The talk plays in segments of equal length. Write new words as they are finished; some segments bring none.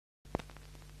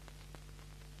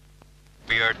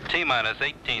We are T-minus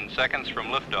 18 seconds from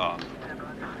liftoff.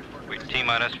 We're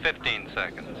T-minus 15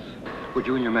 seconds. Would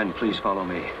you and your men please follow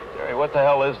me? Jerry, what the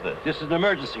hell is this? This is an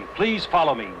emergency. Please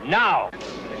follow me, now!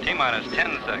 T-minus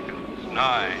 10 seconds.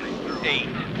 9, 8.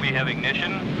 We have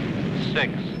ignition.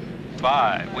 6,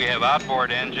 5. We have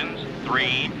outboard engines.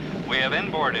 3. We have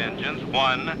inboard engines.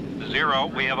 1, 0.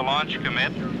 We have a launch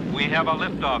commit. We have a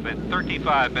liftoff at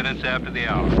 35 minutes after the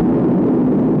hour.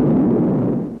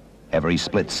 Every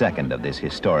split second of this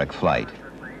historic flight,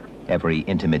 every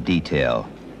intimate detail,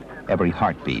 every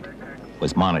heartbeat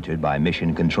was monitored by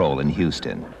Mission Control in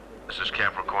Houston. This is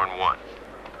Capricorn 1.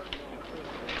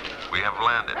 We have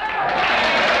landed.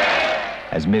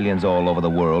 As millions all over the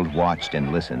world watched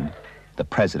and listened, the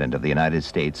President of the United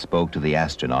States spoke to the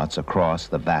astronauts across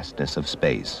the vastness of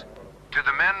space. To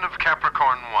the men of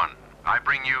Capricorn 1, I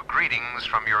bring you greetings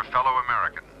from your fellow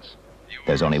Americans.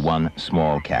 There's only one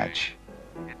small catch.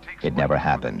 It never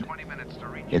happened.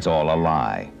 It's all a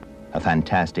lie, a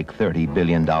fantastic $30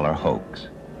 billion hoax.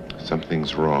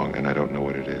 Something's wrong, and I don't know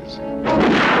what it is.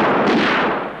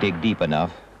 Dig deep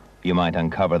enough, you might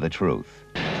uncover the truth.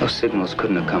 Those signals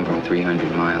couldn't have come from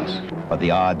 300 miles. But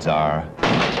the odds are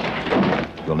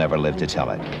you'll never live to tell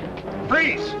it.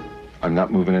 Freeze! I'm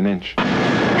not moving an inch. They're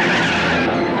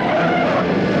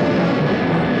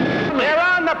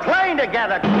on the plane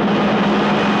together.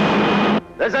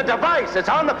 There's a device. It's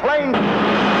on the plane.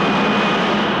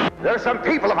 There's some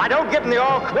people. If I don't give them the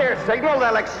all-clear signal,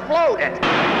 they'll explode it.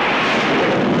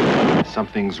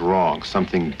 Something's wrong.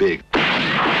 Something big.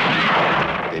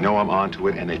 They know I'm onto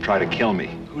it, and they try to kill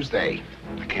me. Who's they?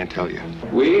 I can't tell you.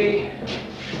 We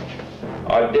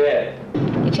are dead.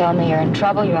 You tell me you're in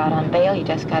trouble, you're out on bail, you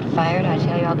just got fired, I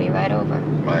tell you I'll be right over.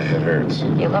 My head hurts.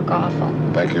 You look awful.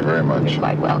 Thank you very much. You're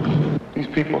quite welcome. These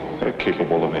people are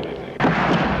capable of anything.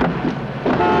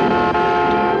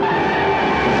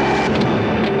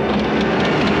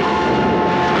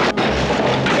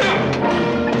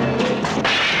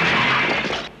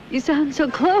 You sound so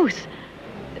close.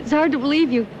 It's hard to believe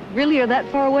you really are that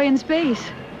far away in space.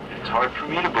 It's hard for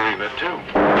me to believe it, too.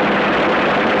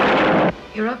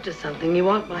 You're up to something. You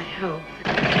want my help.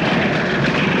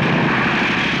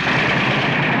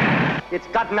 It's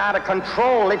gotten out of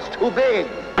control. It's too big.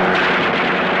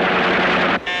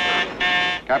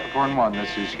 Capricorn 1,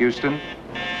 this is Houston.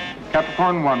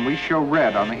 Capricorn 1, we show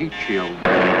red on the heat shield.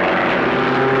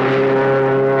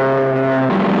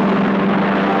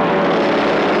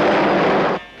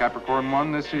 Capricorn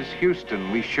 1, this is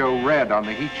Houston. We show red on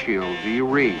the heat shield. Do you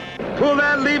read? Pull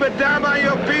that lever down by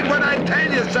your feet when I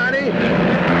tell you, Sonny.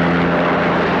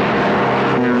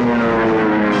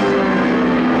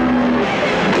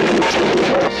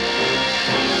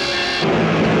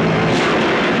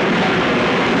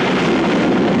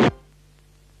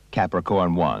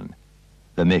 Capricorn 1,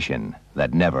 the mission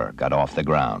that never got off the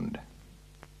ground.